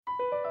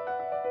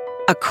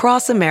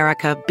Across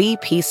America,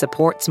 BP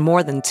supports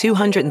more than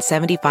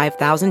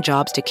 275,000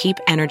 jobs to keep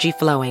energy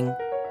flowing.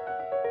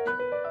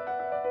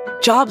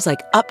 Jobs like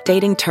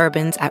updating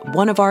turbines at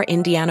one of our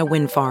Indiana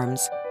wind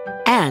farms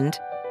and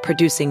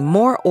producing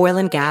more oil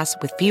and gas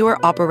with fewer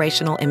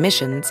operational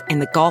emissions in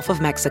the Gulf of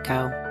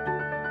Mexico.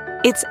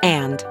 It's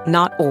and,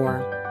 not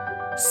or.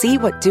 See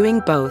what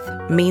doing both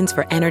means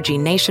for energy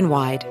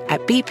nationwide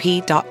at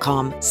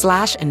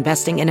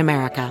bp.com/investing in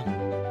America.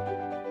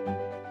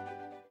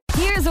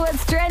 Here's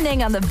what's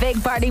trending on the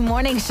Big Party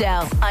Morning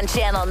Show on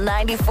Channel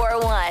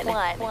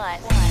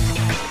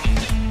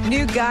 94.1.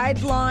 New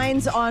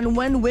guidelines on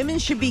when women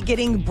should be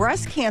getting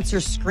breast cancer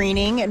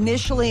screening.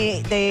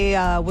 Initially, they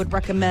would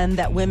recommend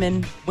that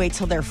women wait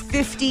till they're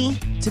 50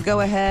 to go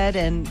ahead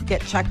and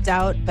get checked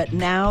out. But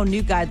now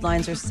new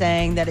guidelines are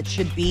saying that it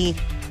should be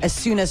as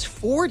soon as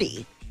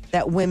 40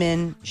 that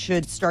women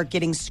should start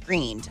getting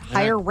screened.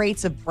 Higher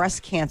rates of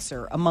breast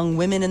cancer among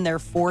women in their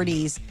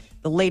 40s.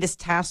 The latest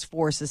task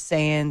force is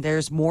saying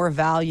there's more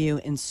value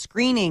in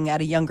screening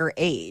at a younger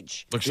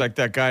age. Looks like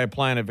that guy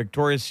applying at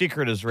Victoria's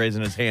Secret is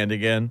raising his hand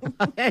again.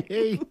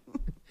 Hey.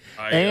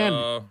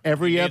 And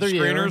every other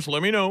screeners, year.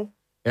 let me know.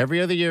 Every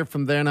other year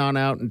from then on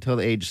out until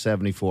the age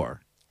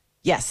 74.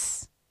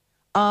 Yes.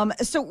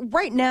 So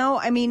right now,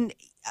 I mean,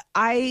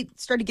 I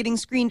started getting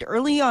screened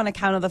early on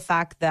account of the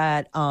fact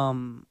that a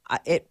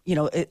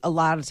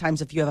lot of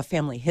times if you have a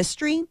family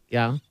history,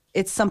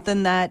 it's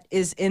something that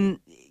is in,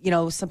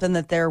 something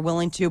that they're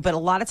willing to. But a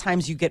lot of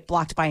times you get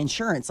blocked by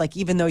insurance. Like,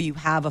 even though you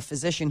have a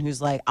physician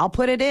who's like, I'll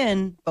put it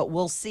in, but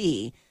we'll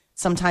see.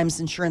 Sometimes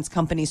insurance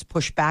companies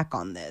push back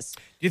on this.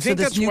 Do you think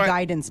this new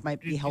guidance might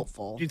be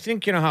helpful? Do you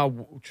think,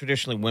 how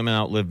traditionally women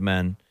outlive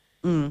men?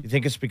 Do you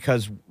think it's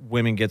because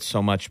women get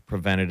so much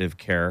preventative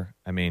care?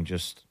 I mean,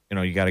 just,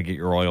 you got to get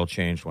your oil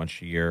changed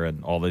once a year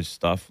and all this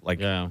stuff.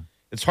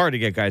 It's hard to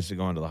get guys to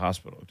go into the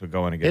hospital, to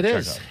go in and get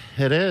checked out.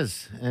 It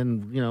is.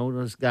 And,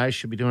 those guys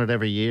should be doing it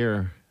every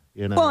year.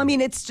 Well, I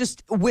mean, it's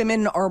just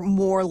women are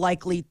more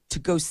likely to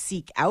go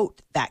seek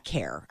out that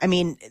care. I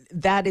mean,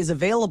 that is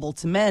available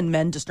to men.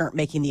 Men just aren't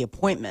making the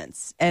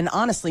appointments. And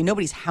honestly,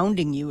 nobody's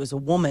hounding you as a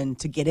woman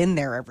to get in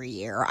there every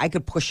year. I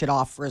could push it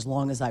off for as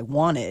long as I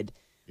wanted.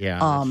 Yeah,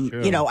 that's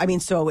true. I mean,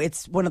 so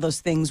it's one of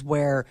those things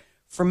where,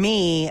 for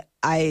me,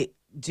 I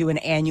do an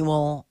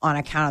annual on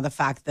account of the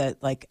fact that,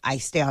 I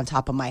stay on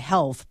top of my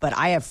health. But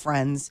I have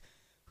friends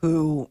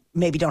who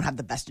maybe don't have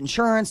the best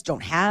insurance,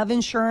 don't have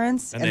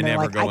insurance. And they're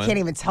like, I can't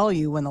even tell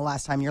you when the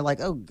last time you're like,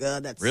 oh,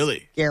 God, that's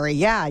really scary.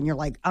 Yeah. And you're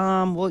like,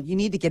 well, you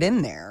need to get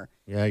in there.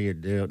 Yeah, you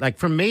do. Like,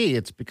 for me,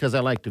 it's because I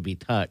like to be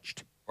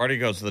touched. Marty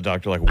goes to the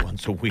doctor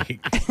once a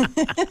week.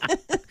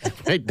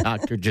 My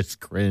doctor just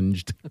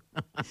cringed.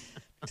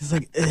 Just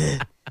like,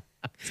 ugh.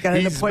 He's got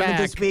an appointment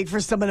this week for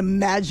some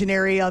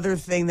imaginary other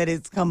thing that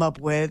it's come up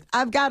with.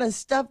 I've got a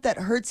stuff that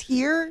hurts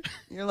here.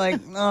 You're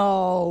like,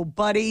 oh,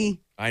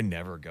 buddy. I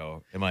never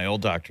go. And my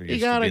old doctor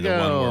used to be the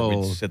one where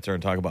we'd sit there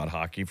and talk about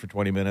hockey for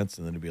 20 minutes,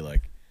 and then it'd be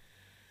like,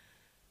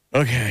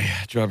 okay,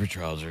 drop your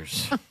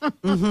trousers.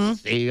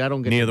 See, I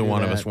don't get Neither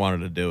one of us wanted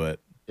to do it.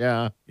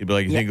 Yeah. He'd be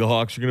like, you think the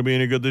Hawks are going to be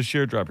any good this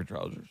year? Drop your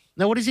trousers.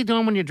 Now, what is he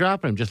doing when you're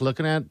dropping him? Just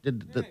looking at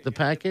the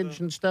package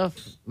and stuff?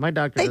 My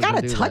doctor They doesn't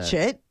got to do touch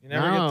that. it. You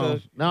never get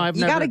the... No, I've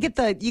you never... You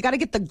got to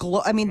get the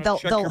globe. I mean,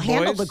 they'll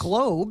handle the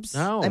globes.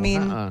 No. I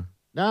mean...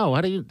 No,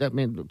 how do you... That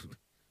mean...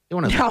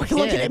 Now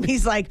look at him.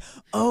 He's like,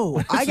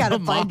 "Oh, I got to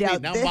find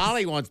out." Now this.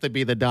 Molly wants to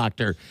be the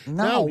doctor.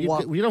 No,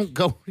 you don't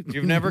go.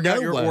 You've never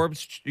got your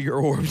orbs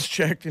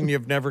checked, and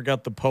you've never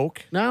got the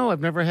poke. No, I've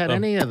never had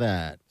any of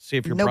that. See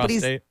if your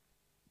prostate.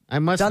 I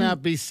must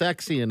not be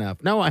sexy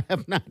enough. No, I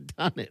have not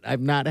done it.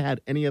 I've not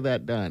had any of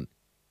that done.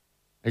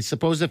 I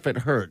suppose if it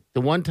hurt. The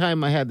one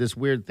time I had this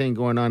weird thing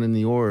going on in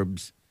the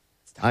orbs,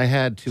 I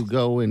had to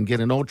go and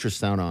get an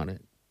ultrasound on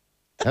it.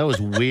 That was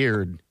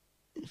weird.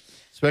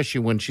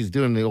 Especially when she's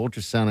doing the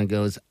ultrasound and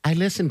goes, I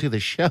listen to the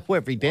show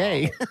every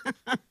day.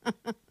 Wow.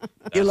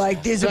 You're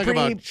like, these are pretty...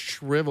 about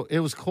shrivel. It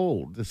was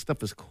cold. This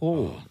stuff is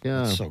cold.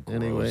 Yeah. That's so gross.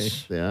 Anyway,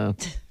 yeah.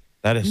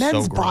 That is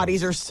Men's so gross.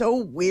 bodies are so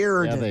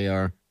weird. Yeah, they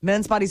are.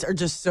 Men's bodies are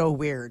just so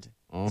weird.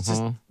 It's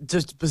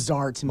just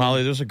bizarre to me.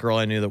 Molly, there's a girl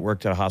I knew that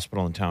worked at a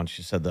hospital in town.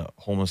 She said the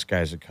homeless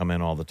guys would come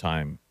in all the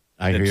time.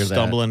 I hear that. They'd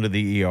stumble into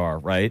the ER,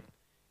 right?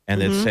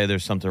 And they'd say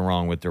there's something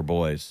wrong with their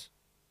boys.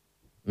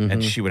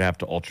 And she would have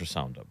to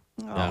ultrasound them.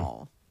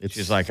 Oh. Yeah.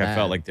 She's like, I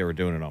felt like they were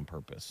doing it on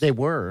purpose. They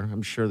were.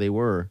 I'm sure they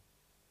were.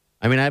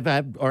 I mean, I've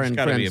had There's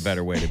got to be a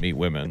better way to meet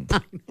women.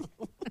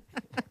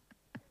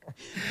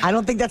 I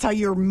don't think that's how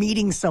you're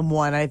meeting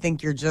someone. I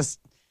think you're just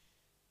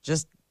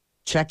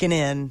checking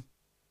in,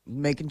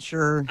 making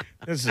sure.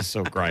 This is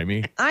so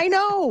grimy. I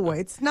know.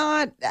 It's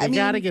not. You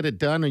got to get it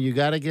done, or you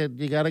got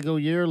to go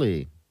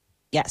yearly.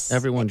 Yes.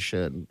 Everyone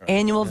should.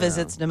 Annual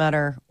visits, no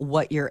matter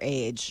what your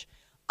age.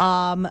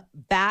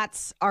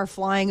 Bats are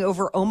flying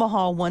over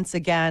Omaha once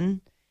again.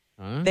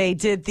 They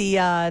did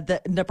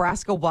the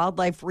Nebraska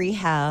Wildlife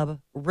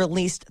Rehab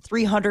released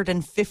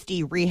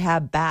 350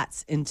 rehab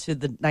bats into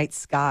the night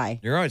sky.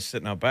 You're always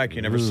sitting out back.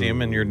 You never see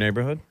them in your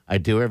neighborhood? I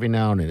do every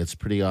now and then. It's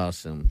pretty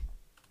awesome.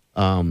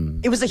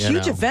 It was a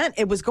huge event.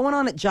 It was going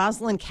on at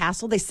Joslyn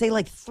Castle. They say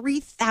like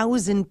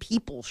 3,000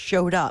 people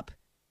showed up.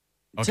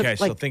 Okay,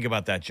 so think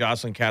about that.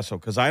 Joslyn Castle,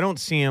 because I don't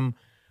see them.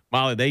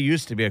 Molly, they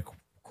used to be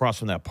across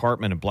from that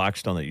apartment in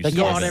Blackstone that used They to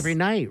go out every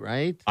night,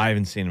 right? I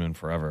haven't seen them in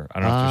forever. I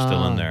don't know if they're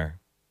still in there.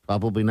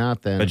 Probably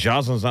not then. But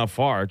Joslyn's not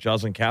far.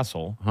 Joslyn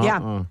Castle.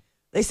 Yeah.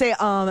 They say,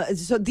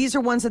 so these are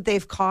ones that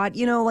they've caught.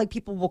 You know, like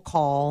people will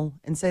call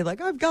and say,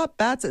 like, I've got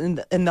bats,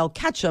 and they'll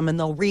catch them and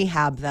they'll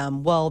rehab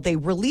them. Well, they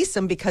release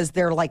them because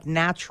they're like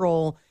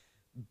natural,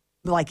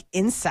 like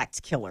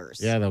insect killers.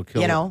 Yeah, they'll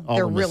kill all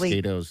they're the really,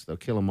 mosquitoes. They'll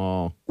kill them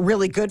all.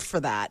 really good for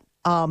that.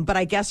 But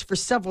I guess for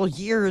several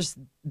years,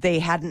 they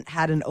hadn't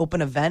had an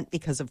open event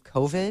because of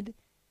COVID.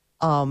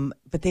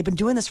 But they've been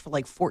doing this for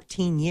like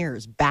 14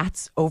 years.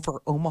 Bats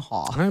Over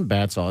Omaha.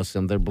 Bats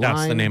awesome. They're blind.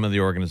 That's the name of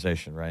the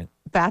organization, right?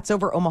 Bats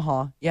Over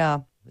Omaha.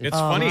 Yeah. It's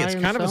funny. It's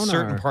kind of a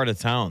certain sonar. part of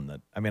town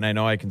that, I mean, I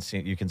know you can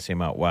see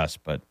them out west,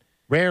 but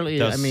Rarely. it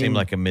does seem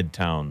like a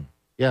midtown.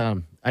 Yeah.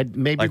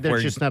 Maybe Like they're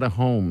where just not a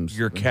homes.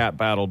 Your cat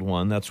battled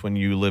one. That's when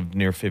you lived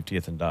near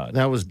 50th and Dodge.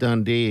 That was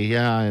Dundee,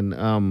 yeah,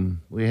 and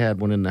we had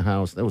one in the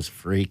house. That was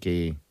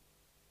freaky.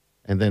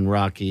 And then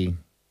Rocky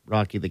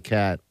the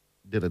cat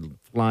did a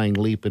flying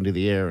leap into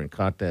the air and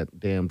caught that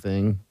damn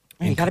thing.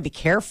 You got to be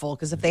careful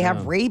because if they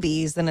have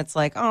rabies, then it's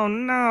like, oh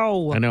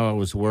no. I know, I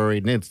was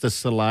worried. And it's the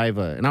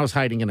saliva. And I was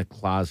hiding in a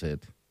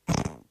closet.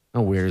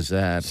 How weird is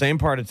that? Same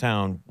part of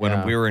town when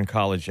Yeah. we were in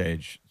college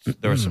age.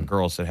 There were some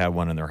girls that had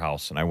one in their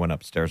house, and I went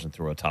upstairs and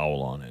threw a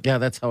towel on it. Yeah,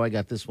 that's how I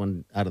got this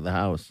one out of the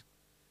house.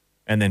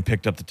 And then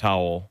picked up the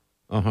towel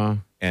Uh-huh.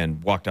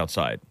 and walked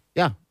outside.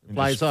 Yeah, And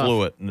flies just off.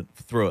 flew it and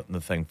threw it, and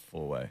the thing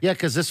flew away. Yeah,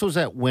 because this was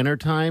at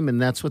wintertime,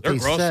 and that's what They're they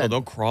gross, though. said.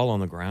 They'll crawl on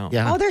the ground.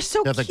 Yeah. Oh, they're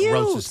so They're the cute.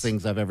 grossest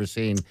things I've ever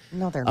seen.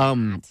 No, they're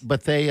not.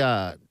 But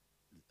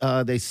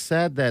they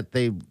said that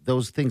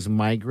those things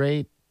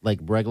migrate like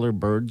regular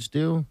birds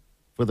do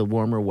for the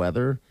warmer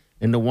weather,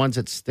 and the ones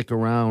that stick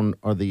around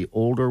are the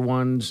older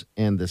ones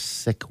and the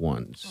sick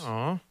ones.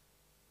 Aw.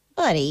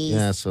 Buddy.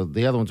 Yeah, so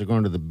the other ones are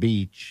going to the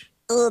beach.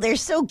 Oh, they're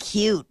so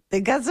cute.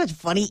 They got such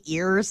funny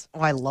ears. Oh,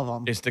 I love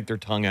them. They stick their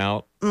tongue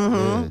out.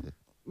 Mm-hmm.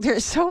 They're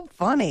so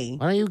funny.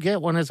 Why don't you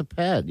get one as a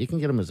pet? You can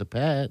get them as a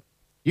pet.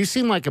 You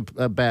seem like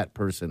a bat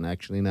person,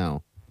 actually,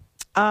 now.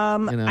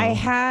 I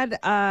had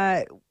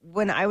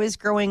when I was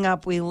growing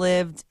up, we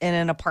lived in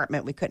an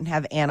apartment. We couldn't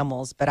have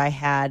animals, but I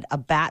had a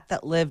bat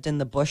that lived in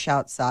the bush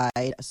outside,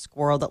 a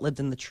squirrel that lived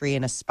in the tree,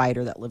 and a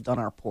spider that lived on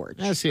our porch.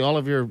 I see all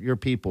of your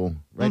people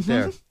right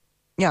there.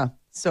 Yeah.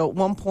 So at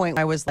one point,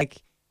 I was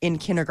like in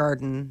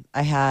kindergarten.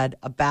 I had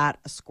a bat,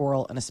 a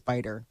squirrel, and a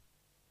spider.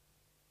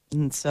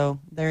 And so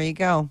there you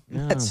go.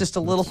 Yeah, That's just a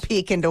little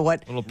peek into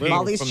what Little peek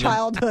Molly's from the-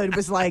 childhood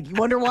was like. You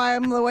wonder why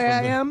I'm the way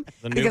I am?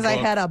 the new Because I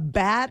book. had a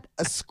bat,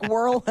 a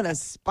squirrel, and a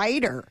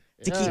spider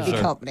to keep me These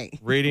are company.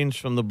 Readings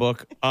from the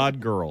book Odd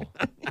Girl.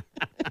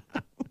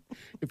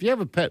 If you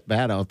have a pet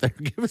bat out there,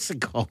 give us a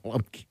call.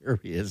 I'm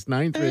curious.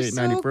 They're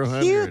 938-9400.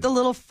 so cute. The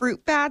little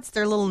fruit bats,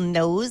 their little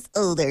nose.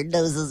 Oh, their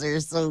noses are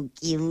so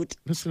cute.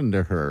 Listen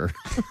to her.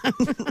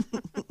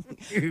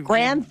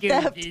 Grand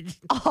Theft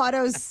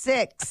Auto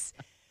 6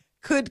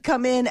 could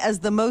come in as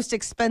the most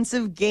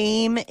expensive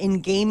game in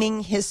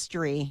gaming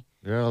history.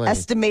 Really?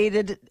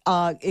 Estimated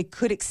it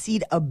could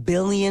exceed $1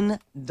 billion.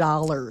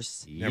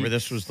 Remember,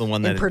 this was the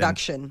one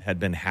that had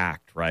been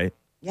hacked, right?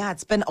 Yeah,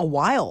 it's been a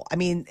while. I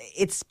mean,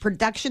 its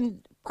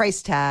production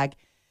price tag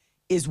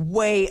is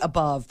way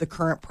above the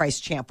current price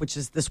champ, which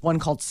is this one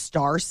called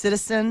Star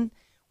Citizen,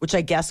 which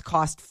I guess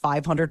cost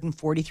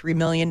 $543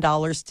 million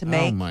to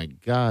make. Oh, my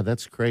God.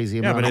 That's crazy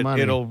Yeah, amount but of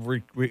money. it'll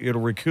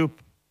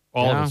recoup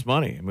all Yeah, of its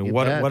money. I mean, you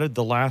what bet. did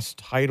the last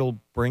title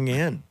bring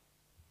in?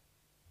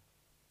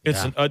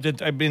 It's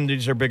I mean,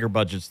 these are bigger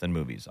budgets than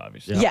movies,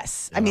 obviously.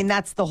 Yes. I mean,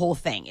 that's the whole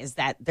thing, is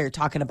that they're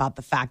talking about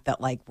the fact that,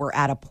 like, we're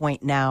at a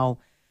point now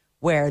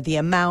where the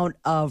amount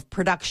of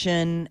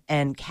production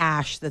and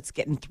cash that's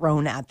getting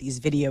thrown at these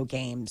video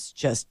games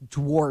just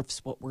dwarfs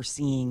what we're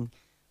seeing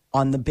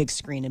on the big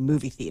screen in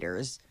movie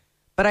theaters.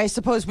 But I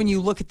suppose when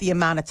you look at the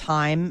amount of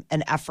time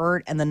and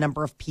effort and the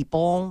number of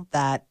people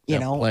that,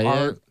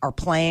 are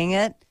playing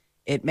it,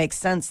 it makes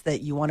sense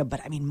that you want to.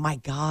 But I mean, my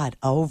God,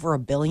 over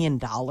 $1 billion?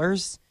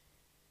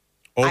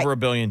 Over $1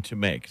 billion to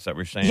make. Is that what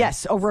you're saying?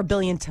 Yes, over $1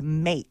 billion to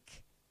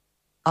make.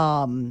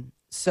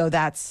 So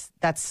that's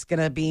going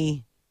to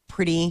be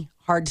pretty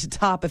hard to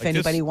top if Like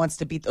anybody this- wants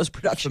to beat those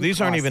production So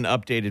these aren't costs. even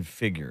updated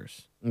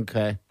figures.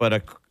 Okay.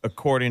 But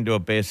according to a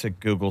basic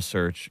Google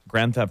search,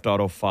 Grand Theft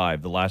Auto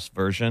 5, the last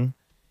version,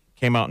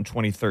 came out in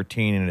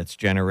 2013, and it's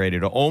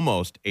generated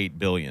almost $8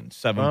 billion,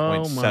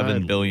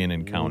 $7.7 billion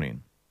and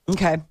counting.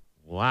 Okay.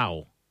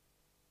 Wow.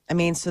 I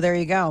mean, so there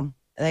you go.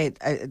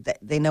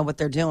 They know what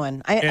they're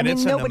doing. I mean,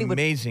 It's nobody an would.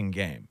 amazing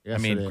game. Yes,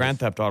 I mean, it is. Grand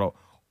Theft Auto,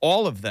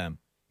 all of them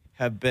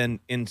have been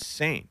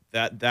insane.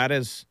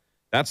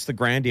 That's the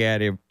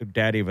granddaddy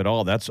of it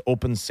all. That's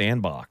open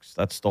sandbox.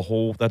 That's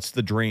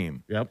the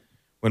dream. Yep.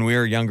 When we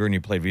were younger and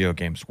you played video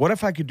games, what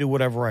if I could do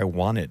whatever I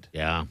wanted?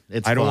 Yeah.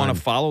 It's I don't fun. want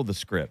to follow the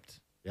script.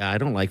 Yeah, I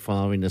don't like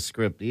following the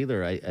script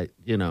either. I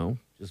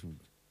just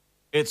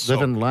It's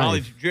living life. Molly,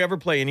 did you ever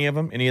play any of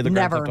them? Any of the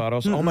Grand Theft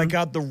Autos? Oh my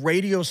God, the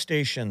radio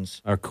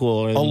stations are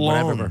cooler than what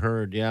I've ever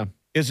heard. Yeah,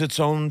 is its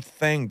own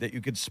thing that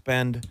you could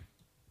spend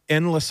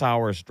endless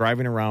hours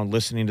driving around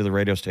listening to the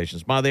radio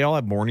stations. Molly, they all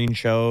have morning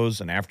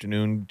shows and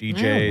afternoon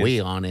DJs. Yeah, way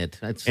on it.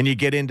 And you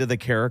get into the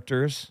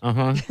characters.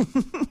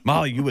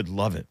 Molly, you would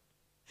love it.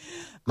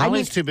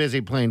 Molly's too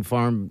busy playing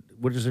farm.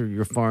 What is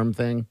your farm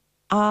thing?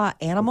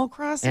 Animal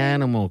Crossing.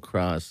 Animal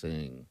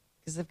Crossing.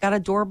 Because they've got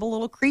adorable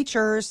little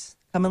creatures.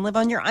 Come and live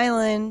on your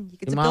island. You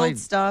get to build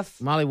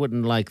stuff. Molly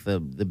wouldn't like the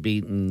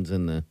beatings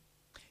and the...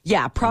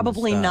 Yeah,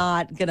 probably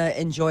not going to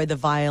enjoy the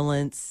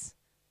violence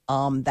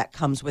that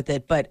comes with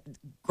it. But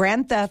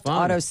Grand Theft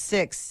Auto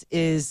 6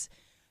 is...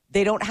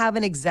 They don't have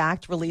an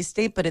exact release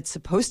date, but it's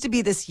supposed to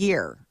be this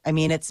year. I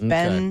mean, it's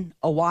been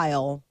a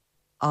while.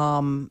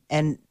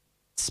 And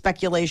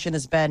speculation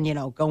has been,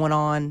 going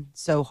on.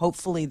 So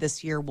hopefully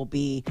this year will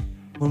be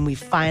when we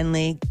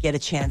finally get a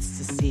chance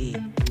to see.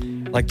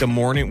 Like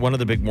one of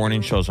the big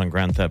morning shows on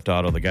Grand Theft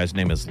Auto, the guy's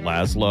name is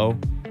Laszlo,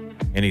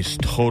 and he's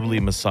totally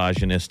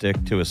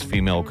misogynistic to his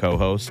female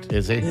co-host.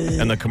 Is he?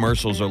 And the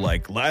commercials are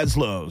like,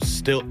 Laszlo's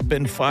still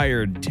been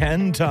fired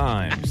 10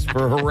 times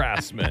for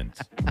harassment.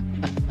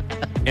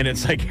 And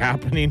it's like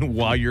happening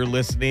while you're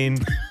listening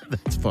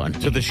That's fun.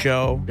 to the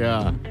show.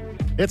 Yeah.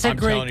 It's a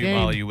great I'm telling you, game.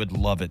 Molly, you would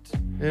love it.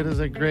 It is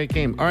a great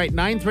game. All right,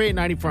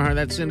 938-9400.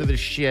 That's into the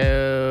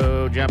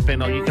show. Jump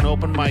in. You can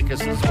open mic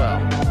us as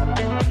well.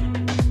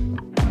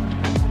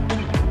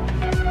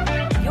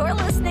 You're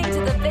listening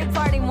to the Big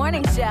Party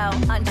Morning Show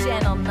on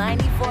Channel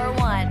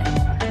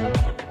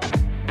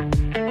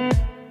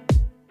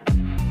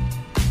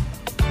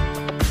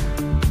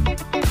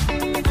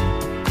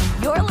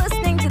 94.1. You're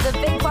listening to the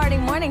Big Party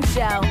Morning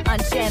Show on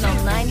Channel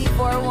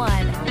 94.1.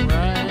 All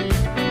right.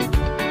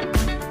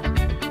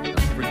 Don't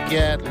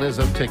forget,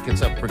 Lizzo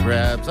tickets up for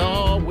grabs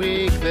all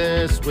week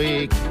this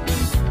week.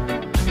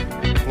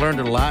 Learned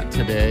a lot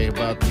today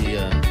about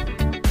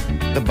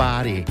the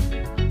body.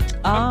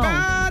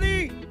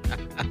 Body!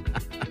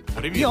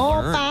 What have you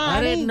learned?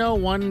 I didn't know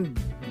one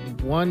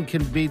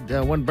can be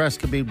one breast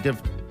could be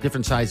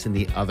different size than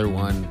the other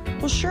one.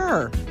 Well,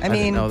 sure. I didn't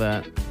mean, know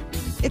that.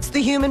 it's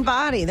the human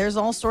body. There's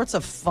all sorts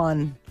of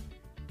fun,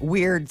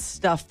 weird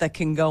stuff that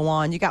can go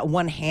on. You got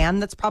one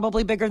hand that's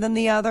probably bigger than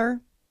the other.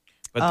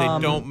 But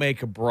they don't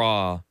make a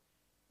bra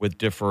with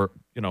different,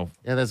 Yeah,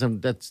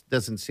 that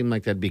doesn't seem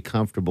like that'd be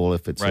comfortable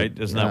if it's right.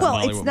 Isn't that Well,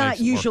 Molly, it's what not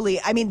makes it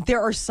usually. I mean,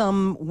 there are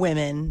some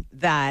women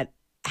that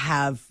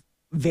have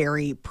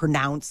very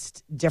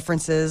pronounced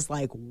differences,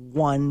 like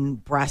one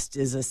breast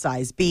is a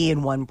size B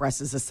and one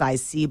breast is a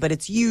size C, but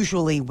it's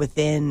usually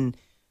within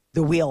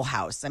the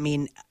wheelhouse. I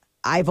mean,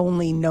 I've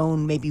only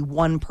known maybe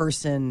one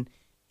person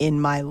in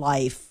my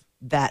life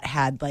that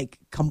had like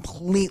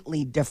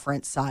completely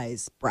different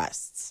size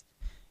breasts.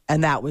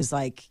 And that was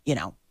like, you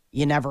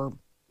never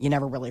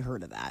really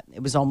heard of that.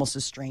 It was almost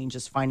as strange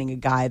as finding a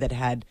guy that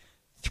had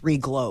 3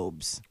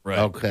 globes. Right.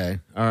 Okay.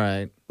 All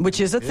right.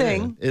 Which is a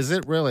thing. Is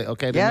it really?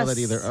 Okay, I didn't know that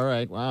Yes. either. All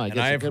right. Wow. And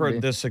I've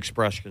heard this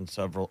expression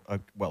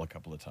a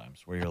couple of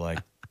times where you're like,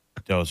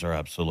 those are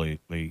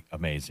absolutely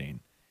amazing.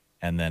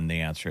 And then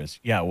the answer is,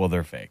 yeah, well,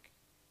 they're fake.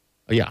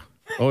 Yeah.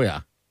 Oh,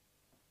 yeah.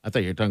 I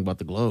thought you were talking about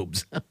the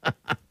globes.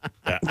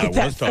 I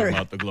was talking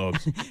about the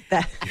globes.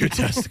 Your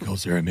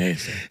testicles are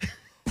amazing.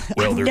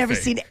 Well, I've they're never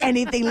fake. seen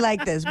anything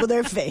like this. Well,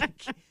 they're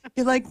fake.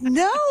 You're like,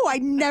 no, I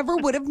never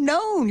would have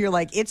known. You're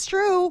like, it's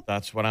true.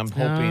 That's what I'm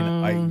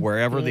hoping.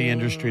 Wherever the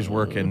industry's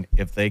working,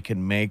 if they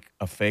can make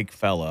a fake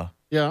fella,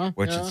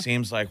 which it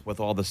seems like with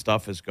all the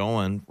stuff is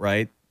going,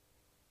 right?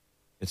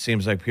 It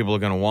seems like people are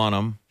going to want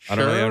them. I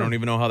don't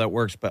even know how that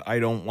works, but I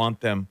don't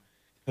want them.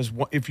 Because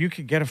if you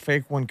could get a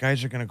fake one,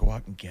 guys are going to go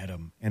out and get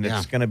them. And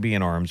it's going to be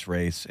an arms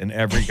race. And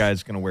every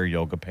guy's going to wear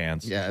yoga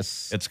pants.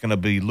 Yes. It's going to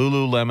be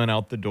Lululemon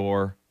out the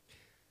door.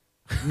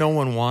 No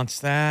one wants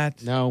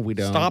that. No, we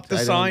don't. Stop the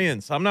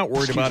science. I'm not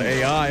worried about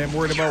AI. I'm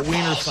worried about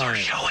wiener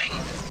science.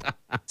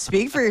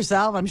 Speak for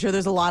yourself. I'm sure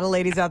there's a lot of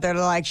ladies out there that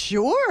are like,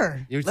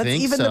 sure. You Let's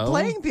think even so? the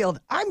playing field.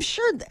 I'm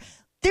sure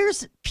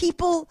there's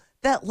people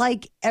that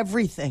like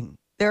everything.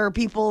 There are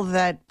people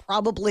that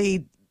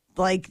probably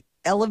like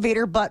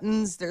elevator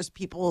buttons. There's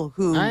people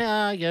who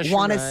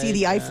want to see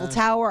the Eiffel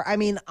Tower. I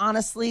mean,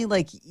 honestly,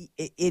 like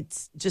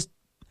it's just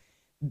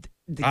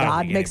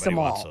God makes them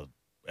all.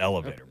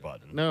 Elevator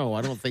button. No,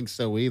 I don't think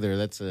so either.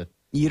 That's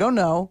You don't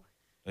know.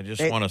 I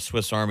just want a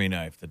Swiss Army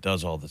knife that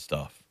does all the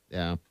stuff.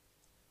 yeah.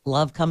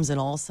 Love comes in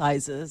all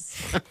sizes.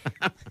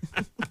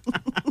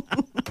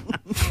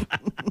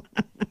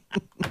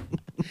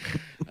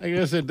 I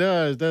guess it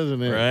does,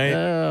 doesn't it? Right.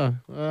 Yeah.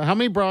 How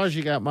many bras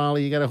you got,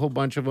 Molly? You got a whole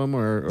bunch of them,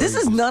 or This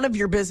is none of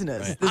your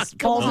business. Right. This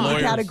falls in the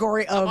Lawyers.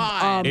 category of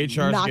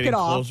HR's knock getting it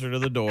off. closer to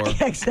the door.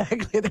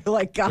 Exactly. They're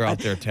like, They're out God,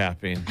 there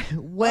tapping.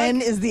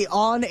 when is the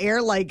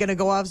on-air light going to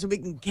go off so we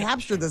can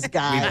capture this We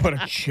guy? put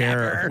a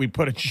chair. We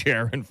put a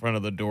chair in front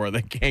of the door.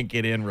 They can't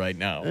get in right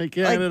now. I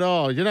can't at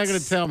all. You're not going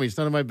to tell me. It's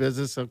none of my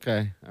business.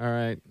 Okay. All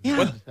right.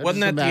 Yeah.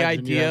 Wasn't that the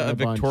imagine you idea having of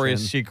a bunch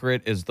Victoria's then.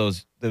 Secret? Is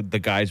the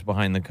guys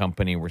behind the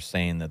company were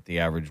saying that the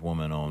average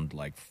woman owned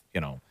like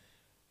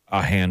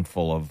a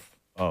handful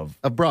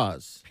of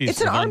bras. It's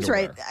an arms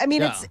underwear. race. I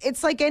mean,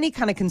 it's like any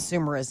kind of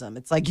consumerism.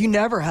 It's like you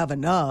never have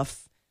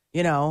enough.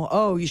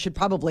 You should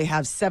probably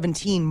have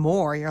 17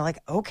 more. You're like,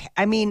 okay.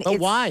 I mean, but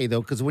why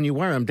though? Because when you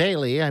wear them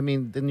daily, I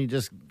mean, then you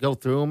just go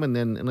through them, and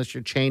then unless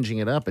you're changing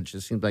it up, it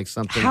just seems like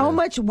something. How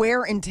much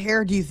wear and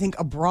tear do you think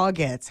a bra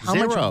gets? How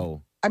Zero.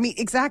 much? I mean,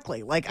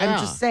 exactly. Like I'm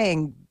just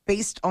saying,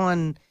 based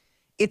on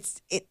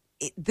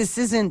this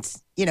isn't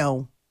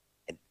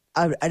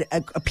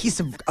a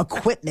piece of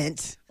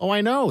equipment. Oh,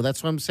 I know.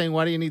 That's what I'm saying.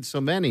 Why do you need so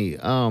many? You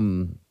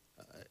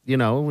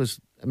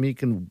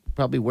can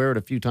probably wear it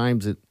a few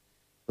times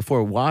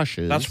before it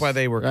washes. That's why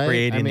they were right?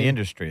 creating the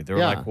industry. They were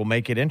yeah. like, we'll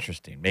make it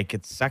interesting, make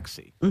it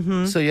sexy.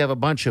 Mm-hmm. So you have a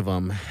bunch of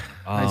them.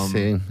 I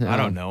see. I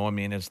don't know. I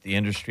mean, has the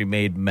industry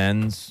made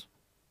men's,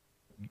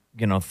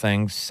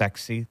 things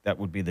sexy? That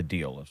would be the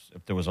deal.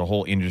 If there was a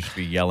whole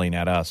industry yelling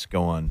at us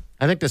going,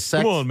 I think the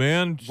sex. Come on,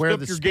 man. Wear Step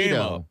the your game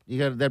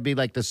Speedo. up. That'd be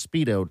like the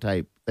Speedo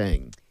type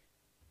thing.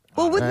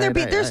 Well, wouldn't there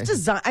be? There's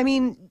design. I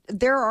mean,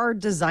 there are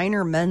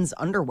designer men's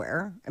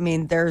underwear. I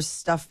mean, there's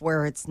stuff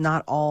where it's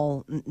not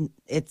all.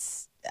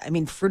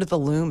 Fruit of the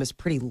Loom is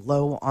pretty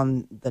low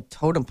on the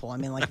totem pole. I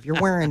mean, like if you're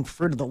wearing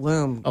Fruit of the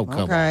Loom, come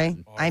okay.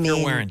 on.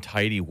 You're wearing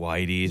tighty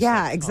whities.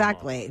 Yeah,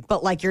 exactly.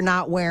 But like you're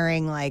not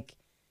wearing like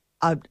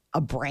a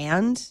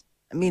brand.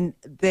 I mean,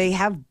 they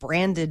have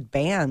branded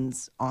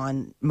bands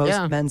on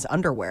most men's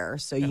underwear,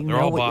 so you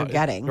know what you're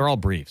getting. They're all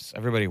briefs.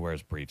 Everybody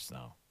wears briefs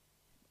now.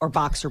 Or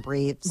boxer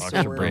briefs.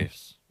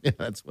 Briefs. Yeah,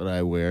 that's what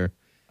I wear.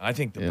 I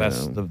think the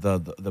best,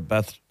 the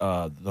best,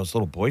 those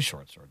little boy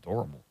shorts are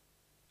adorable.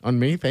 On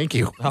me? Thank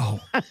you. Oh.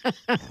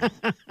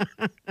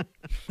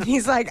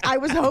 He's like, I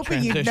was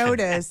hoping you'd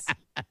notice.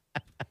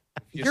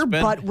 Your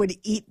butt would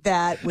eat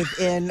that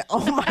within,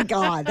 oh my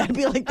God, that'd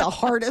be like the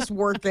hardest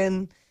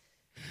working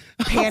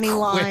panty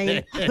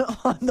line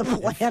on the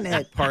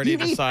planet. Party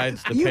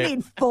decides to you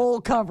need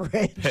full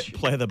coverage.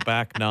 Play the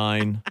back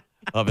nine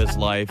of his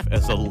life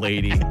as a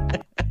lady.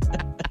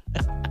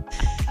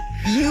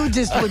 You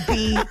just would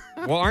be.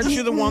 Well, aren't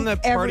you the one that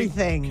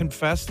everything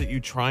confessed that you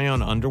try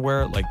on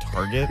underwear at like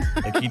Target?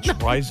 Like he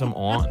tries them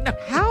on.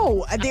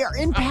 How? They're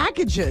in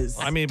packages.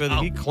 I mean, but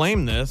he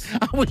claimed this.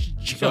 I was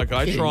joking. He's like,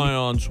 I try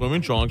on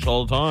swimming trunks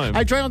all the time.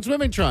 I try on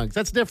swimming trunks.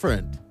 That's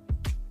different,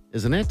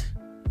 isn't it?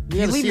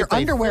 You leave your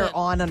underwear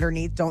on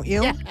underneath, don't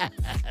you? Yes.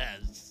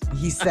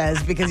 He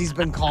says, because he's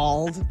been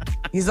called.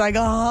 He's like,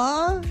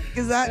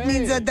 because that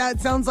means that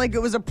sounds like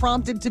it was a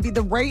prompted to be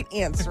the right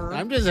answer.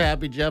 I'm just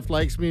happy Jeff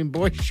likes me in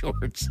boy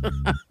shorts.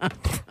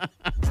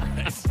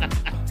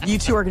 You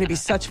two are going to be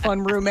such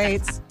fun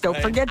roommates. Don't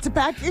forget to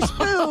pack your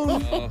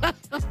spoon.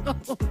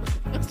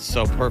 It's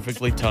so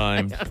perfectly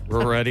timed.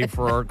 We're ready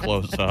for our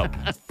close-up.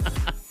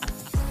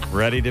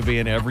 Ready to be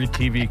in every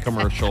TV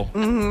commercial.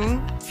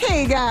 Mm-hmm.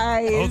 Hey,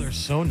 guys. Oh, they're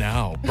so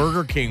now.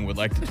 Burger King would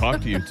like to talk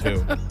to you,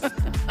 too.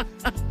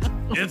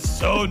 It's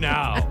so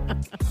now.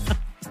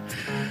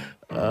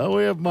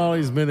 We have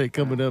Molly's Minute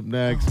coming up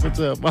next. What's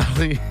up,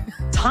 Molly?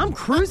 Tom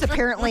Cruise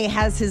apparently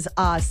has his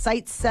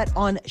sights set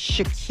on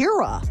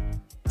Shakira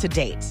to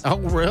date. Oh,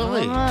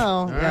 really? Oh,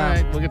 All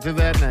right. We'll get to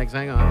that next.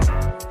 Hang on.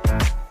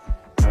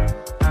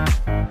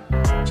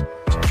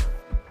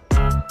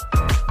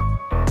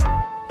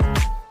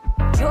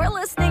 You're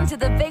listening to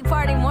the Big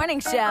Party Morning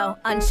Show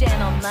on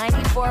Channel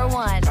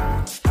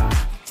 94.1.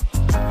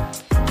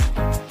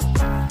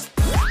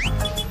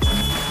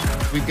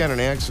 We've got an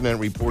accident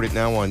reported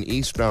now on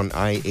eastbound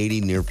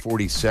I-80 near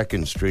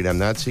 42nd Street. I'm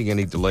not seeing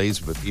any delays,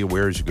 but be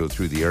aware as you go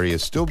through the area.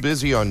 Still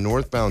busy on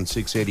northbound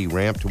 680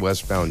 ramp to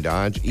westbound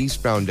Dodge.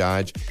 Eastbound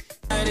Dodge.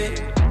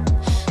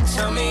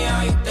 Tell me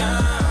how you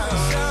done.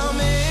 Tell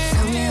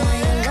me what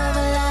your love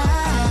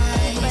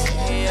like.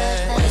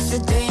 Waste the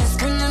day and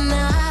spend the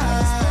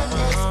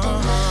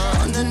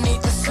night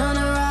underneath the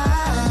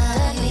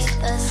sunrise.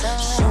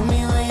 Show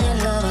me what your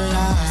love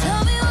like.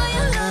 Tell me what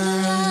your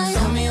love like.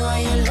 Tell me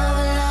what your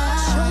love like.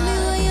 Show me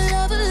what your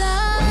love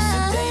like. Waste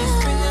the day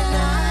and spend the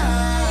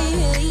night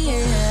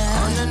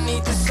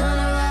underneath the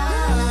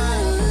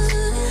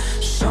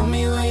sunrise. Show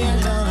me what your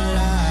love like.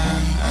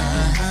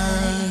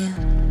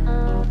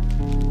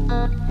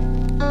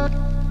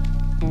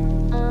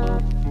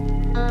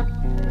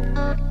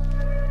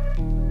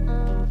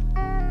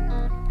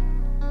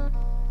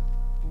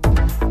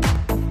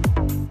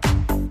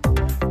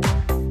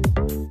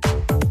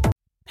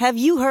 Have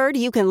you heard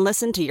you can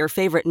listen to your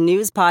favorite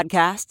news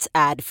podcasts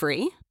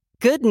ad-free?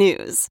 Good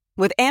news.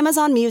 With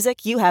Amazon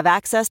Music, you have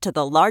access to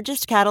the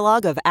largest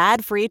catalog of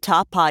ad-free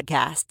top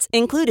podcasts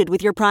included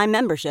with your Prime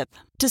membership.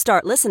 To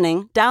start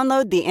listening,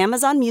 download the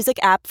Amazon Music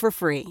app for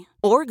free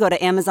or go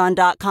to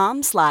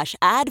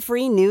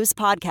amazon.com/ad-free news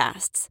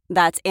podcasts.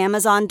 That's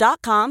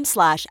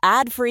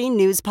amazon.com/ad-free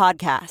news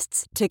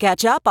podcasts to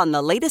catch up on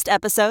the latest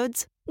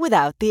episodes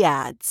without the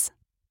ads.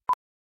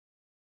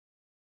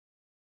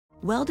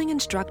 Welding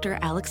instructor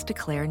Alex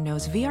DeClaire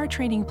knows VR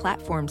training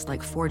platforms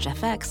like Forge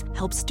FX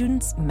help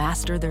students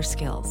master their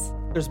skills.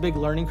 There's a big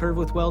learning curve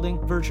with welding.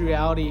 Virtual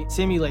reality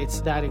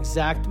simulates that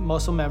exact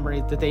muscle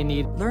memory that they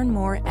need. Learn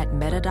more at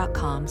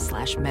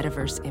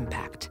meta.com/metaverse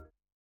impact.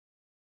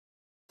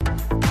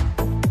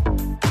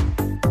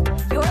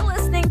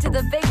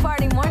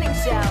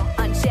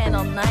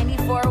 Channel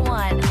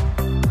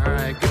 94.1. All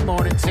right, good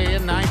morning to you.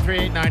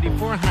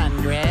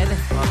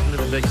 938-9400. Welcome to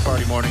the Big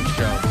Party Morning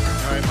Show.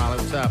 All right, Molly,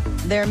 what's up?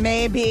 There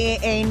may be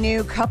a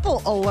new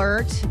couple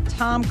alert.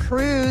 Tom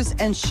Cruise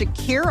and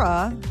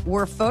Shakira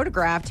were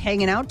photographed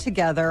hanging out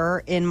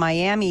together in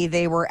Miami.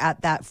 They were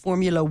at that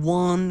Formula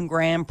One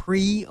Grand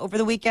Prix over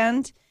the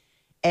weekend.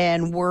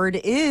 And word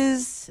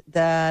is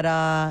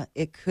that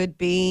it could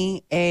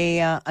be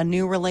a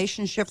new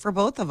relationship for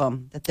both of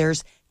them, that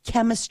there's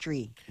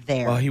chemistry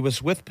there. Well, he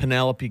was with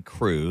Penelope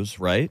Cruz,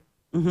 right?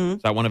 Mm-hmm.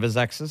 Is that one of his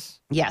exes?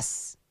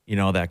 Yes. You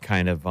know, that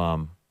kind of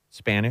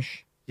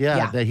Spanish?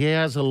 Yeah. That he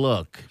has a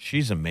look.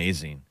 She's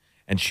amazing.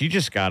 And she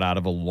just got out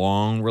of a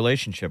long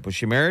relationship. Was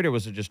she married or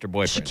was it just her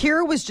boyfriend?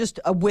 Shakira was just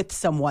with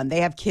someone.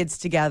 They have kids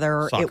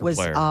together. Soccer it was,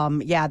 player.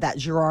 that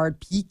Gerard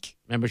Pique.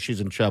 Remember, she's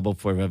in trouble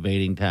for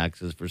evading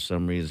taxes for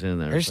some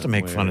reason. I used to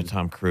make fun of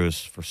Tom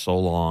Cruise for so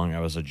long. I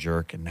was a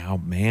jerk. And now,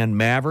 man,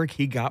 Maverick,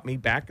 he got me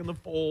back in the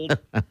fold.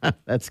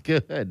 That's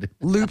good.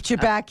 Looped you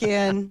back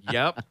in.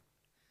 Yep.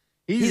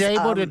 He's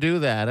able to do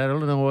that. I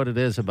don't know what it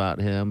is about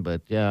him,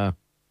 but yeah.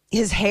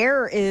 His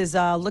hair is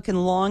looking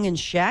long and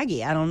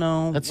shaggy. I don't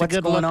know That's what's a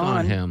good going look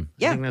on him.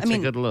 Yeah, I think that's a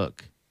good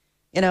look.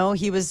 You know,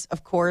 he was,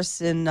 of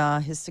course, in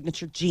his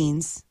signature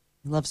jeans.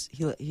 He loves.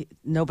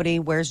 Nobody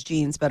wears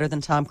jeans better than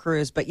Tom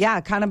Cruise. But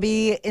yeah, kind of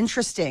be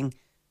interesting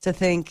to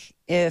think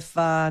if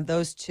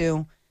those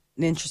two,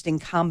 an interesting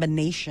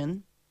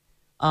combination.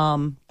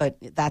 But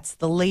that's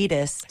the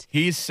latest.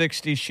 He's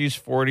 60. She's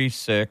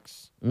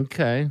 46.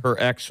 Okay. Her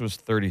ex was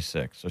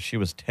 36. So she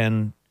was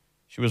 10.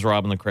 She was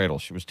robbing the cradle.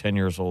 She was 10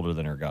 years older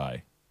than her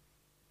guy.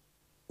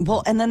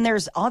 Well, and then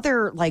there's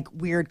other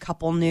weird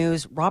couple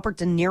news. Robert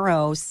De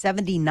Niro,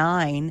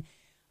 79,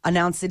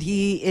 announced that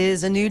he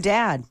is a new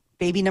dad,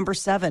 baby number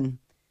 7.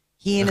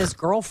 He and his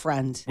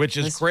girlfriend. Which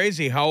is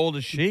crazy. How old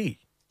is she?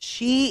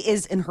 She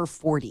is in her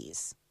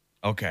 40s.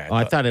 Okay.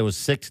 I thought it was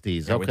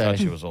 60s. Yeah, okay. we thought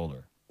she was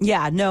older.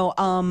 Yeah, no,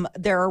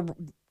 there are,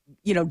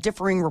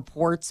 differing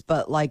reports,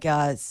 but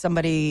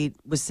somebody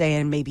was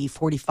saying maybe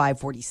 45,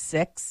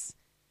 46.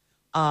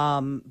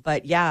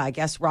 But yeah, I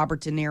guess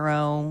Robert De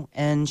Niro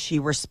and she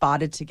were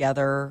spotted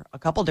together a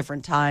couple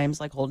different times,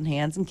 like holding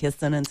hands and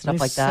kissing and stuff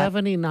like that.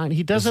 79.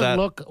 He doesn't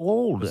look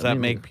old. Does that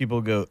make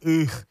people go,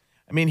 ugh?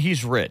 I mean,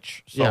 he's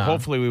rich. So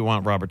hopefully we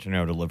want Robert De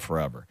Niro to live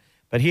forever.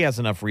 But he has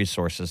enough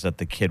resources that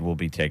the kid will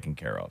be taken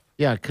care of.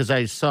 Yeah, because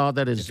I saw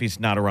that if he's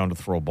not around to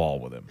throw a ball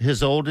with him.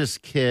 His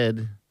oldest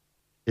kid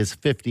is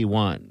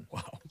 51.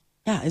 Wow.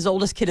 Yeah, his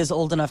oldest kid is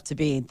old enough to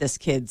be this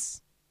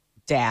kid's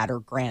dad or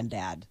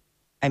granddad.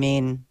 I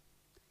mean,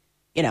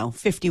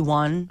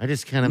 51. I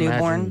just can't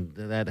newborn.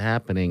 imagine that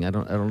happening. I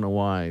don't know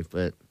why,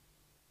 but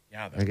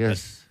yeah, I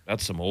guess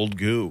that's some old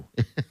goo.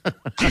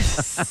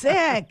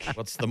 Sick.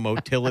 What's the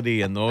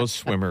motility in those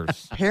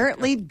swimmers?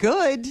 Apparently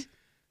good.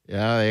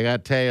 Yeah, they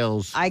got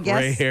tails. I guess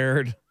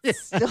gray-haired.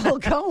 Still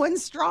going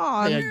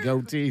strong. They had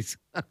goatees.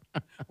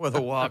 With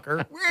a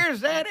walker.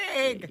 Where's that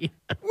egg?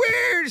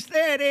 Where's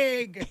that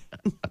egg?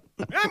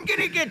 I'm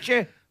going to get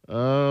you.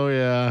 Oh,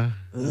 yeah.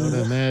 I would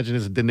imagine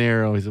it's De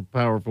Niro. He's a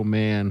powerful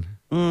man.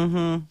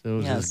 Mm-hmm.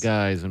 Those his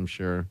guys, I'm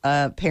sure.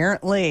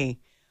 Apparently.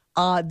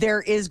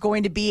 There is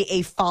going to be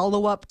a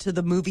follow-up to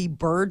the movie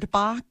Bird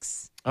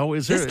Box. Oh,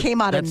 is there? This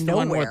came out of That's the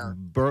one nowhere.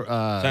 with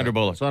Sandra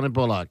Bullock. Sandra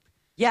Bullock.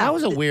 Yeah. That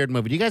was a weird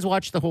movie. Do you guys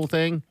watch the whole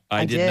thing?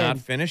 I did did. not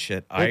finish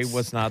it. I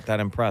was not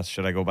that impressed.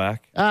 Should I go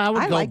back? I would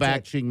I go liked back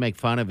it. so you can make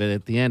fun of it.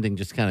 At the ending,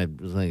 just kind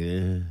of was like,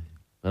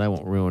 but I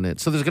won't ruin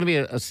it. So there's going to be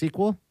a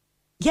sequel?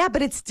 Yeah,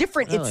 but it's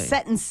different. Really? It's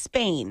set in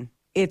Spain.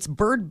 It's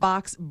Bird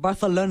Box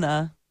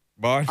Barcelona.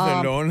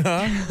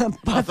 Barcelona.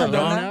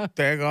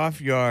 Take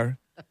off your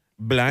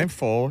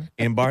blindfold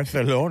in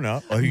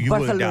Barcelona or you will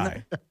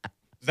Barcelona. die.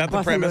 Is that the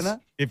Barcelona. premise?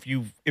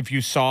 If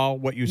you saw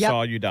what you Yep.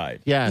 saw, you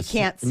died. Yes. You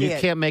can't And see you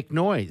it. can't make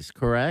noise,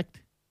 correct?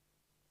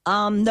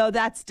 No,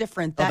 that's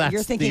different. Oh, That that's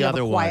you're thinking the of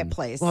other a Quiet one.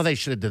 Place. Well, they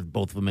should have done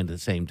both of them at the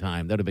same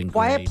time. That would have been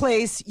Quiet great.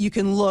 Place, you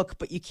can look,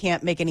 but you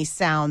can't make any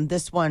sound.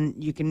 This one,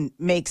 you can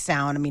make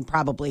sound. I mean,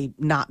 probably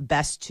not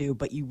best to,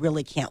 but you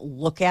really can't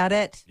look at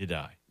it. You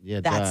die. Yeah,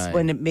 That's die.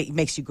 when it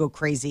makes you go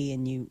crazy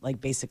and you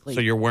basically.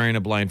 So you're wearing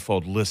a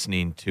blindfold,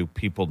 listening to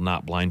people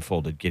not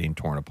blindfolded getting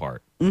torn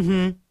apart.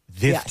 Mm-hmm.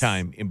 This Yes.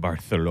 time in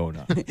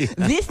Barcelona.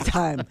 This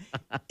time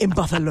in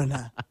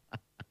Barcelona.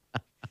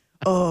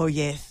 Oh,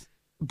 yes.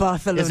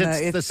 Barcelona. Is it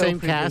is the so same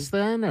pretty. cast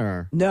then,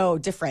 or? No,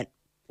 different.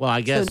 Well,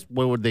 I guess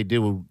what would they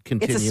do?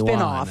 Continue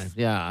spin-off. on?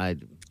 Yeah,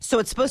 So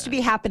it's supposed to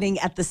be happening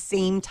at the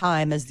same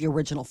time as the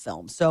original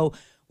film. So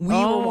we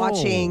were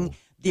watching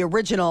the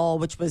original,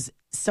 which was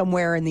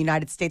somewhere in the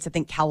United States, I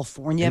think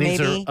California, and these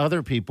maybe. are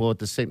other people at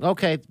the same.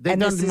 Okay, they've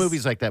And done this is-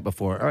 movies like that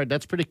before. All right,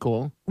 that's pretty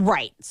cool.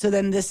 Right. So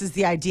then this is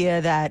the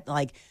idea that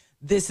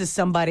this is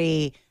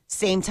somebody,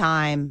 same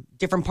time,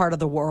 different part of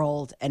the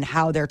world, and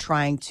how they're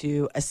trying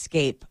to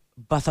escape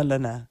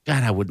Barcelona.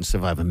 God, I wouldn't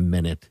survive a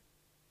minute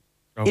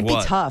It'd be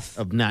tough.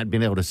 of not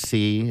being able to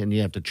see, and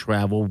you have to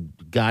travel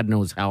God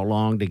knows how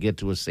long to get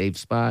to a safe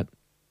spot.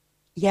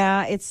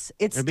 Yeah, it's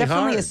It'd be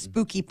definitely a hard.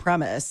 spooky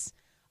premise.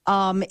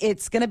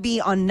 It's going to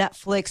be on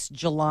Netflix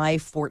July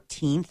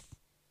 14th.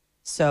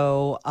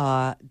 So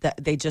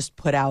they just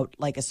put out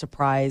like a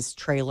surprise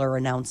trailer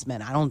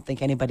announcement. I don't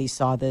think anybody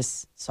saw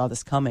this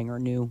coming or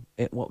knew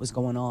what was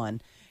going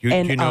on. Do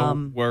you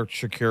know where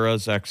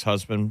Shakira's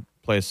ex-husband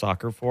plays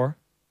soccer for?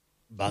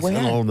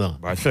 Barcelona.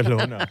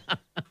 Barcelona.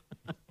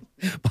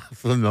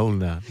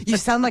 Barcelona. You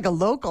sound like a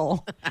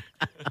local.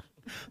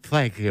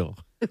 Thank you.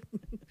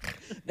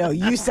 No,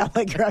 you sound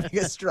like you're having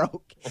a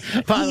stroke.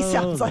 He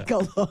sounds like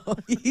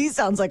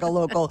a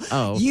local.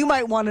 Oh. You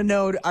might want to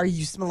know, are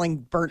you smelling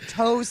burnt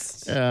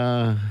toast?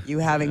 You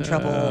having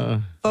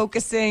trouble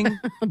focusing?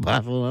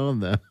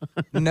 Barcelona.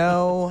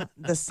 Know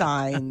the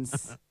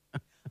signs.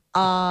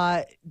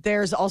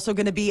 There's also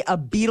going to be a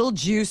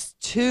Beetlejuice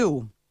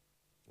 2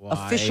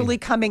 officially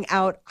coming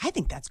out. I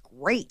think that's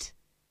great.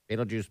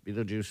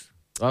 Beetlejuice.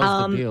 That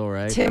was the deal,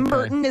 right? Tim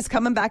Burton is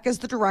coming back as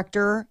the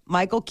director.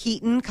 Michael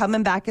Keaton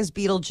coming back as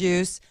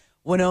Beetlejuice.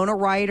 Winona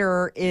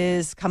Ryder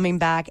is coming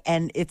back,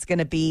 and it's going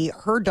to be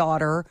her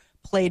daughter,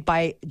 played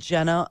by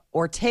Jenna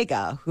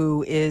Ortega,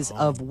 who is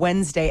of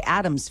Wednesday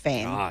Addams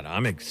fame. God,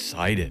 I'm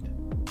excited.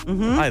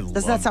 Mm-hmm.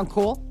 Doesn't that sound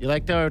cool? You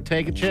like the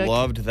Ortega chick?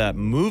 Loved that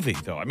movie,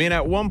 though. I mean,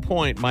 at one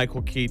point,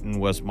 Michael Keaton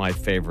was my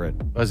favorite.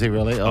 Was he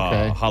really?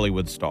 Okay.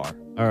 Hollywood star.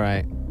 All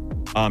right.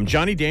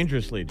 Johnny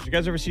Dangerously. Did you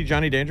guys ever see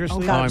Johnny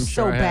Dangerously? Oh, God, I'm so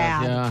sure I have,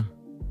 bad. yeah.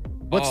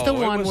 What's the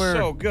one it was where?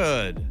 so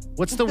good.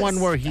 What's the one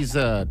where he's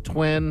a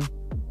twin?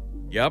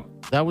 Yep.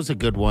 That was a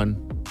good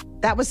one.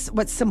 That was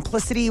what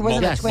Simplicity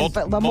was. Yes. It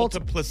twin,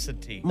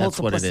 Multiplicity. That's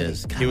what it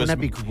is. God, He was wouldn't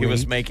that be great? he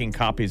was making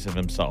copies of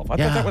himself. I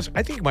thought that was.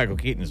 I think Michael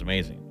Keaton is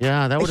amazing.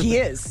 Yeah, that would. He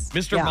is.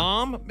 Mr. Yeah.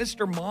 Mom.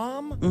 Mr.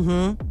 Mom.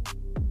 Mm-hmm.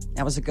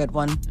 That was a good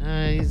one.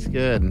 He's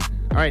good.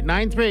 All right,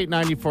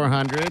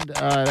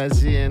 938-9400.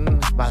 That's in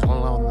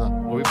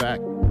Barcelona. We'll be back.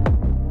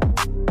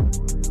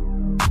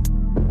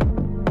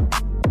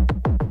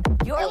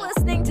 You're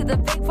listening to the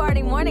Big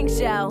Party Morning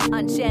Show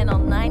on Channel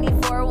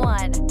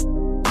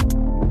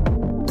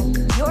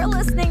 94.1. You're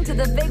listening to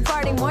the Big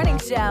Party Morning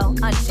Show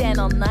on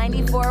Channel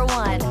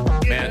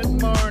 94.1. Man,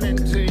 Good morning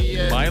to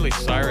you. Miley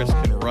Cyrus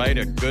can write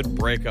a good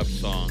breakup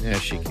song. Yeah,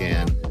 she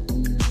can.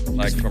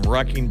 Like from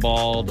Wrecking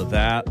Ball to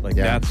that. Like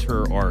that's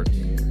her art.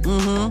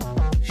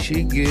 Mm-hmm.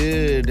 She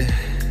good.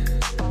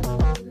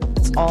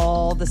 It's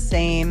all the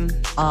same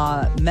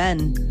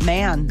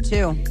man,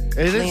 too. It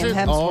Liam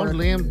isn't all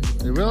Hemsworth.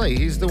 Liam. Really,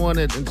 he's the one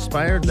that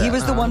inspired that. He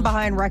was the one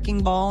behind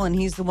Wrecking Ball, and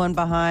he's the one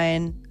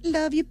behind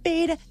Love You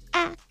Better.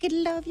 I could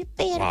love you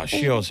better. Wow,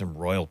 she owes him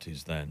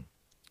royalties then.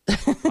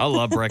 I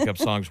love breakup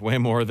songs way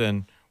more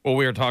than, well,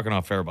 we were talking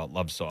off air about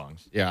love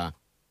songs. Yeah.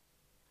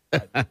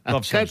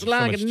 Love songs Cuts are so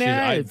like much a cheaper.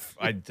 knife.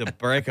 The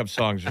breakup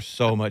songs are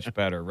so much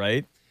better,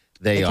 right?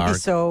 They can be are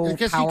so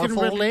because powerful. you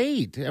can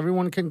relate.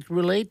 Everyone can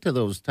relate to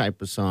those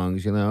type of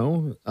songs, you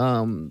know.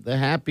 The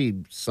happy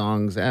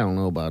songs, I don't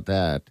know about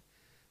that.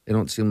 They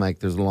don't seem like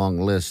there's a long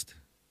list.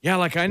 Yeah,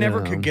 like I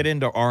never could get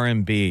into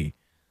R&B.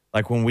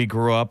 Like when we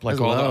grew up, like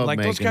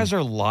those guys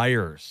are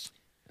liars.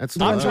 That's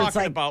I'm love.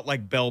 talking about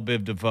like Belle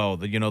Biv DeVoe,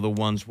 the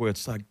ones where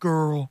it's like,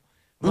 girl.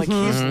 I'm like,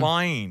 he's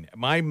lying.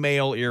 My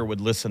male ear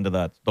would listen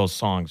to those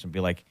songs and be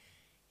like,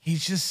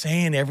 he's just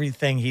saying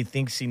everything he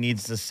thinks he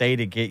needs to say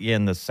to get you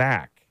in the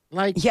sack.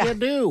 Like you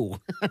do.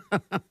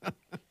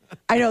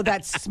 I know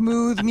that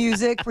smooth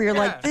music where you're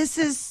like, this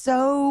is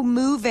so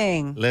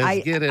moving.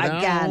 Let's get it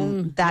again,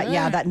 on.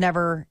 That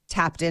never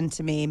tapped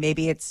into me.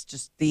 Maybe it's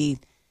just the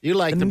You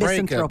like the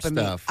breakup misanthrope in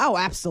me. stuff. Oh,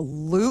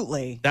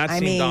 absolutely. That I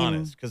seemed mean,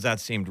 honest because that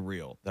seemed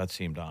real. That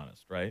seemed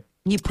honest, right?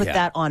 You put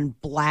that on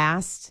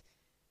blast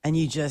and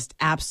you just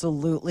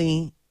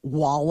absolutely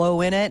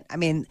wallow in it. I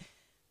mean,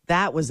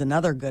 that was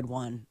another good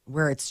one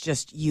where it's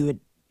just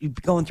you'd be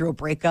going through a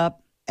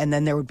breakup and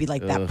then there would be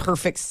like that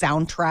perfect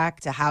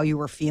soundtrack to how you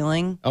were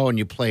feeling. Oh, and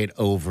you play it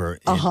over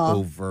and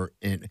over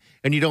and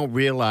you don't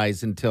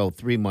realize until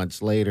 3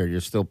 months later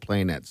you're still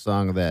playing that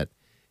song that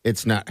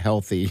it's not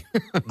healthy.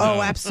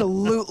 Oh,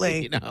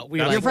 absolutely.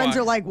 Your friends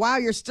are like, wow,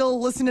 you're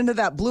still listening to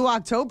that Blue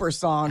October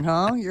song,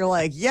 huh? You're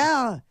like,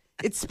 yeah,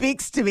 it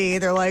speaks to me.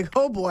 They're like,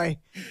 oh boy,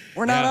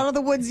 we're not out of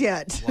the woods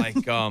yet. Like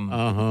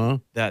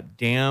that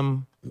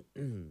damn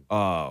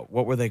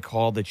what were they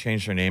called? They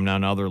changed their name now.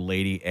 Now they're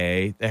Lady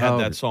A. They had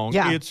that song.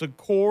 Yeah. It's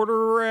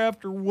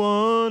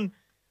 1:15.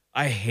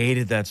 I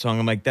hated that song.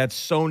 I'm like, that's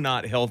so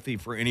not healthy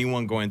for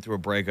anyone going through a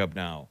breakup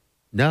now.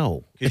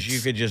 No. Because you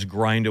could just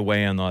grind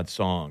away on that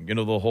song. You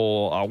know, the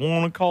whole, I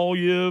want to call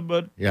you,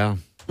 but Yeah.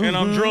 and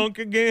I'm drunk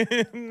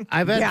again.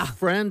 I've had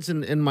friends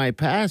in my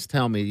past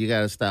tell me you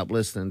got to stop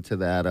listening to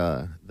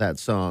that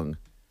song.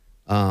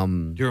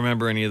 Do you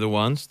remember any of the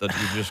ones that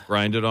you just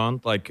grinded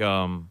on? Like,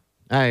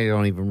 I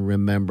don't even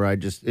remember.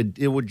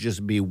 It would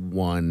just be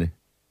one.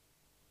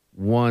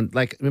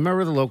 Like,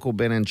 remember the local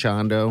Ben and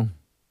Chondo?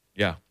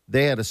 yeah.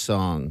 They had a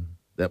song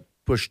that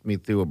pushed me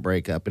through a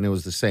breakup, and it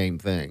was the same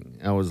thing.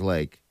 I was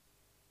like,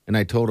 and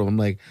I told him, I'm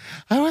like,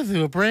 I went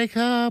through a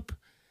breakup,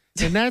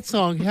 and that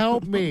song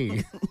helped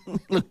me.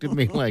 Looked at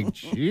me like,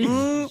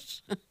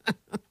 jeez.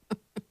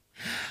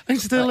 I'm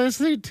still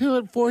listening to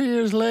it 4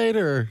 years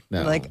later.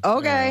 No. Like,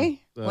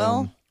 okay,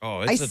 well,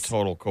 Oh, it's a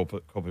total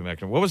coping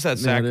mechanism. What was that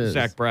Zach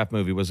Braff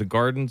movie? Was it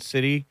Garden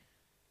City?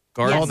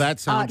 Yes. Oh, that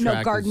soundtrack.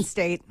 No, Garden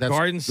State.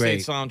 Garden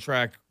great. State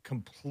soundtrack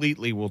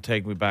completely will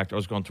take me back. I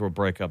was going through a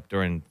breakup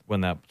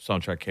when that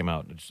soundtrack came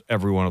out.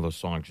 Every one of those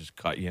songs just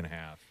cut you in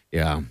half.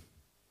 Yeah.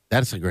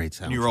 That's a great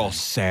soundtrack. You're all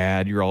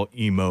sad. You're all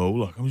emo.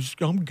 Like,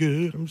 I'm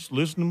good. I'm just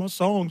listening to my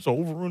songs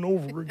over and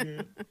over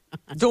again.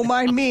 Don't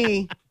mind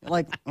me.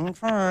 Like,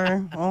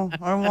 okay. Oh,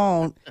 I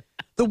won't.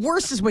 The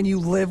worst is when you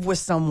live with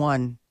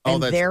someone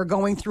and they're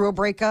going through a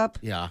breakup.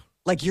 Yeah.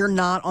 Like you're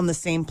not on the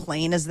same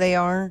plane as they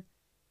are.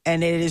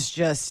 And it is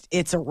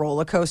it's a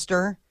roller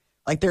coaster.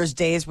 Like there's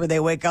days where they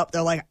wake up,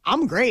 they're like,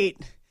 I'm great.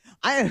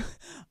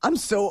 I'm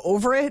so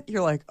over it.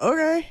 You're like,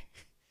 okay,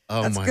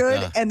 that's good.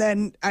 God. And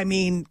then, I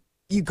mean,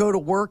 you go to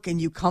work and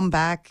you come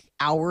back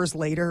hours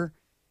later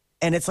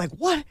and it's like,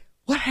 what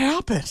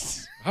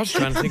happened? I was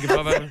trying to think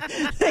about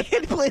it. They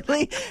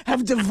completely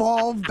have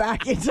devolved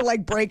back into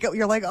like breakup.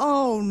 You're like,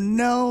 oh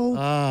no.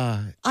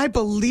 I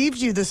believed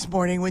you this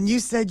morning when you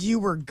said you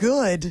were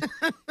good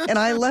and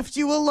I left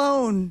you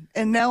alone.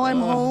 And now I'm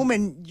home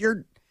and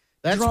you're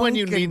That's drunk when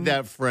you need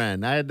that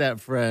friend. I had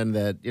that friend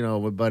that,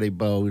 my buddy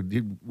Bo,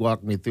 he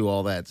walked me through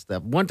all that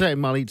stuff. One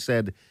time Molly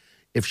said,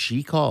 if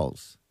she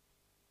calls,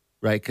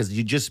 right, because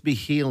you just be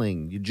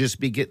healing, you just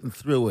be getting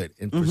through it.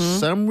 And for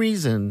some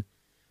reason,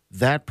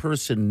 that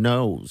person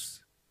knows.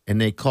 And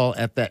they call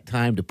at that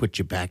time to put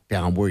you back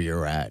down where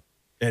you're at.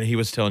 And he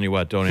was telling you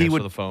what? Don't answer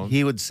the phone?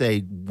 He would say,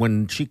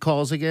 when she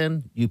calls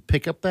again, you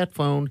pick up that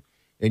phone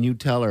and you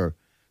tell her,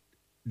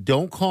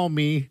 don't call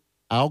me.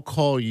 I'll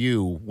call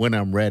you when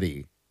I'm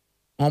ready.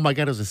 Oh, my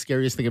God, it was the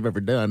scariest thing I've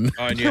ever done.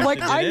 Oh, You're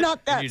like, I'm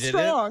not that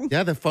strong.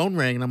 Yeah, the phone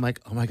rang, and I'm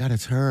like, oh, my God,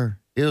 it's her.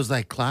 It was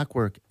like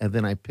clockwork. And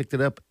then I picked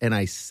it up, and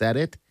I said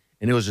it,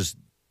 and it was just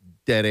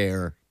dead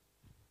air.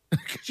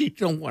 Because you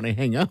don't want to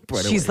hang up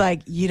right away. She's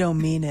like, you don't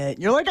mean it.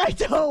 You're like, I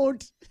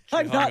don't.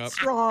 I'm not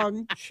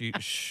strong. She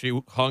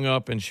hung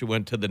up, and she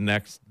went to the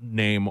next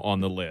name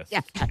on the list.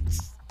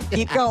 Yes.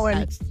 Keep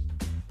going.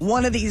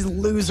 One of these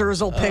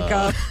losers will pick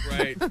up.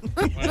 Right.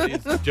 One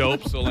of these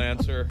dopes will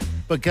answer.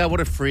 But God,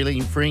 what a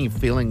freeing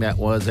feeling that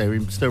was. I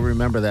still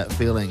remember that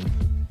feeling.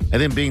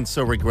 And then being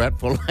so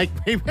regretful, like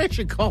maybe I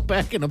should call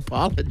back and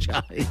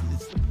apologize.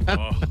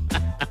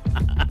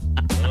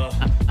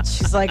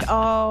 She's like,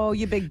 oh,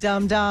 you big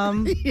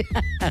dum-dum.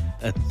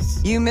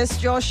 Yes. You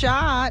missed your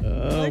shot.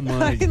 Oh, like,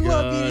 my God. I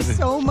love you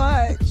so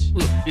much.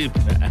 We'll be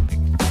back.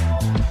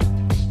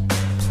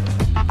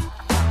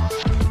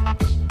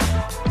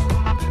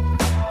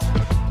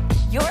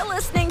 You're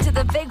listening to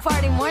the Big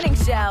Party Morning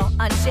Show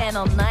on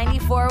Channel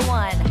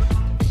 94.1.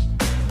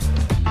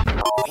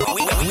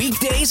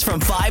 Weekdays from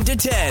 5 to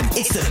 10.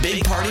 It's the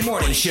Big Party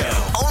Morning Show.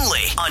 Only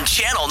on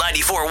Channel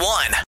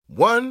 94.1.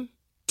 1,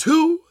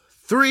 2,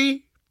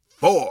 3,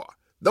 4.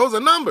 Those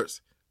are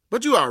numbers.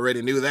 But you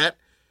already knew that.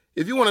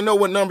 If you want to know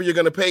what number you're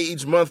going to pay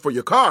each month for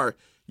your car,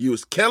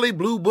 use Kelley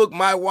Blue Book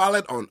My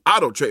Wallet on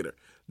AutoTrader.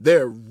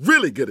 They're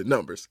really good at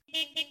numbers.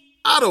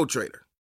 AutoTrader.